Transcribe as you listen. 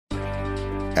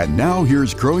And now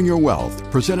here's Growing Your Wealth,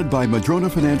 presented by Madrona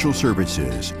Financial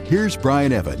Services. Here's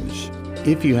Brian Evans.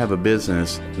 If you have a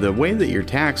business, the way that you're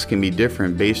taxed can be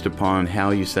different based upon how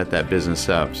you set that business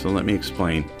up. So let me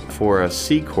explain. For a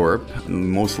C Corp,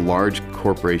 most large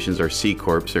corporations are C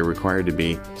Corps, they're required to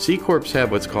be. C Corps have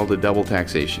what's called a double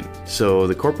taxation. So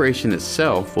the corporation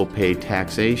itself will pay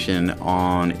taxation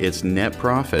on its net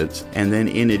profits, and then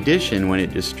in addition, when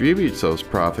it distributes those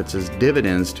profits as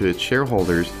dividends to its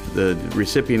shareholders, the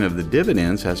recipient of the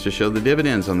dividends has to show the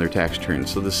dividends on their tax return.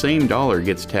 So the same dollar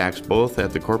gets taxed both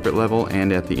at the corporate level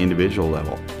and at the individual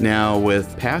level. Now,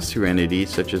 with pass-through entities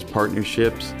such as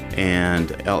partnerships and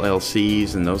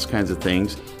LLCs and those kinds of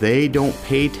things, they don't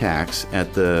pay tax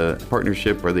at the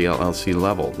partnership or the LLC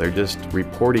level. They're just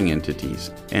reporting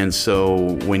entities. And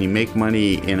so when you make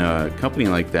money in a company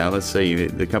like that, let's say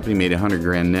the company made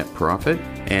 $100,000 net profit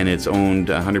and it's owned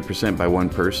 100% by one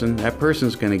person, that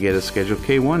person's going to get a Schedule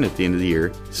K-1 at the end of the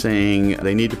year saying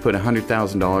they need to put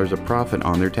 $100,000 of profit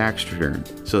on their tax return.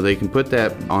 So they can put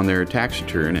that on their tax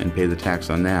return and pay the tax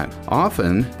on that.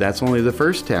 Often, that's only the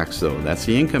first tax though, that's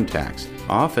the income tax.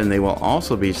 Often they will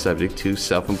also be subject to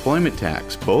self-employment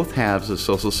tax, both halves of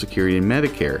Social Security and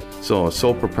Medicare. So a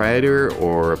sole proprietor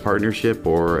or a partnership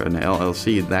or an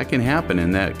LLC, that can happen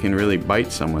and that can really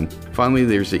bite someone. Finally,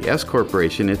 there's the S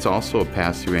Corporation. It's also a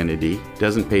pass-through entity,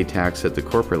 doesn't pay tax at the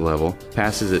corporate level,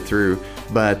 passes it through,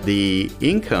 but the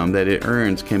income that it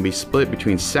earns can be split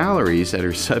between salaries that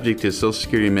are subject to Social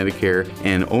Security and Medicare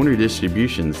and owner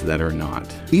distributions that are not.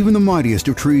 Even the mightiest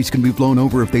of trees can be blown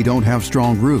over if they don't have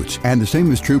strong roots, and the same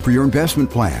is true for your investment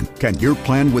plan. Can your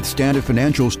plan withstand a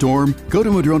financial storm? Go to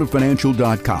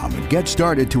MadronaFinancial.com and get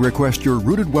started to request your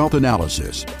Rooted Wealth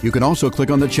analysis. You can also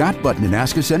click on the chat button and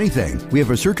ask us anything. We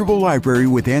have a searchable library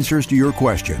with answers to your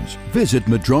questions. Visit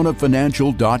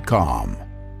MadronaFinancial.com.